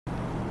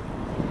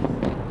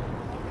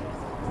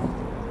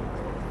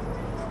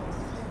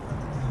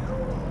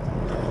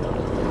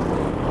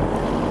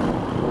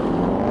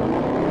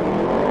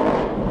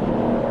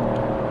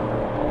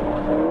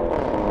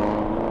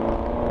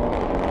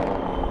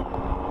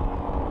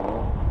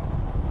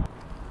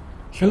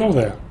Hello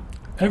there!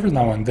 Every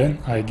now and then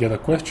I get a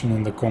question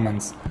in the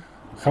comments: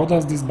 how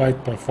does this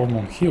bike perform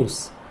on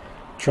hills?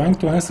 Trying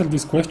to answer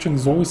this question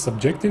is always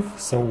subjective,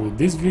 so with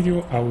this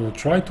video I will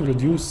try to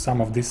reduce some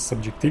of this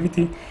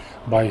subjectivity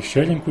by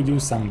sharing with you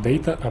some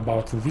data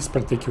about this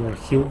particular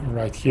hill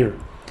right here.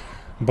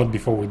 But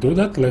before we do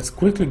that, let's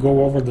quickly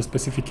go over the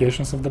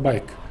specifications of the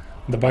bike.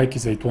 The bike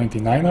is a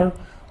 29er,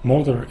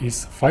 motor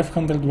is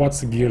 500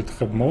 watts geared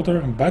hub motor,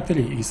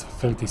 battery is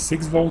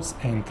 36 volts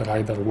and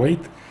rider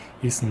weight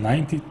is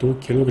 92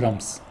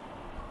 kilograms.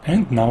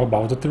 And now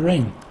about the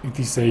terrain. It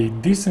is a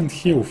decent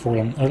hill for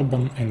an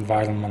urban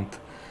environment.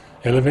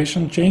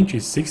 Elevation change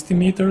is 60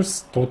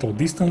 meters, total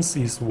distance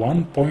is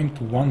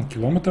 1.1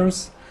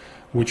 kilometers,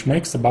 which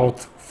makes about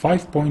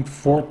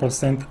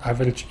 5.4%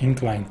 average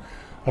incline.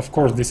 Of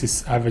course, this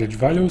is average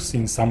values.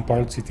 In some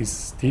parts it is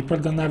steeper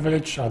than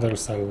average,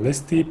 others are less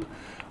steep,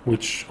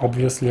 which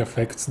obviously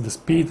affects the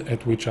speed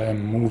at which I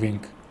am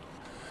moving.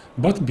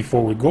 But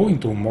before we go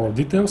into more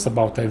details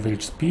about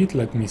average speed,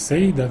 let me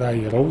say that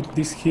I rode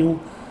this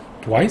hill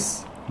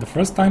twice. The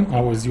first time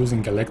I was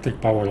using electric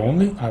power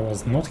only. I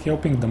was not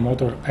helping the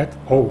motor at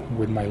all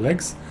with my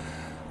legs.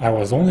 I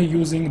was only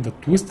using the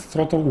twist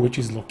throttle, which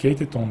is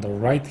located on the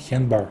right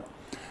handbar.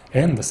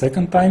 And the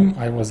second time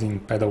I was in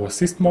pedal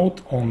assist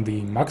mode on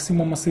the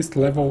maximum assist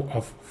level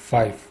of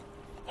 5.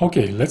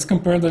 Okay, let's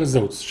compare the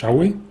results, shall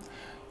we?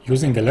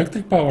 Using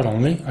electric power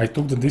only, I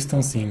took the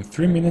distance in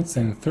 3 minutes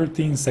and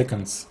 13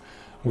 seconds,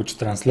 which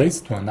translates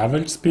to an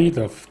average speed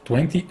of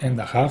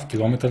 20.5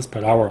 kilometers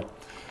per hour.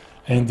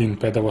 And in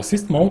pedal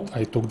assist mode,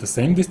 I took the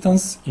same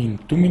distance in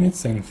 2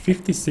 minutes and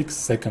 56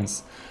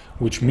 seconds,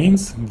 which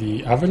means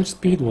the average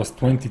speed was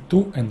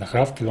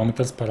 22.5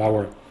 kilometers per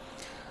hour.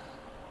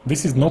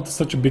 This is not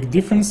such a big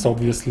difference.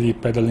 Obviously,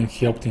 pedaling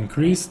helped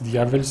increase the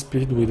average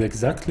speed with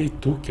exactly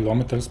 2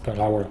 kilometers per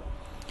hour.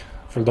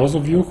 For those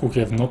of you who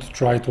have not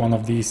tried one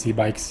of these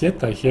e-bikes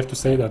yet, I have to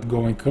say that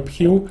going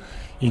uphill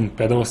in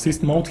pedal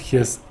assist mode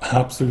has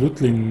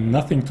absolutely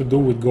nothing to do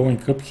with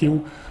going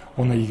uphill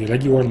on a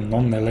regular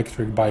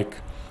non-electric bike.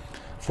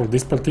 For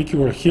this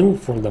particular hill,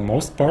 for the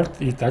most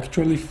part, it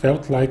actually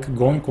felt like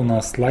going on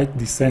a slight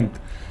descent,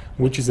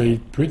 which is a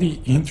pretty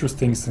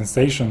interesting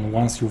sensation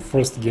once you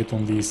first get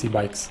on these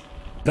e-bikes.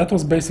 That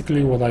was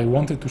basically what I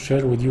wanted to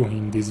share with you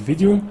in this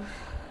video.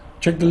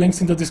 Check the links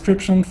in the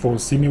description for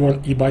similar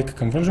e-bike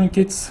conversion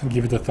kits,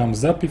 give it a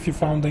thumbs up if you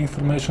found the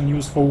information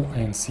useful,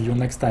 and see you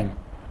next time.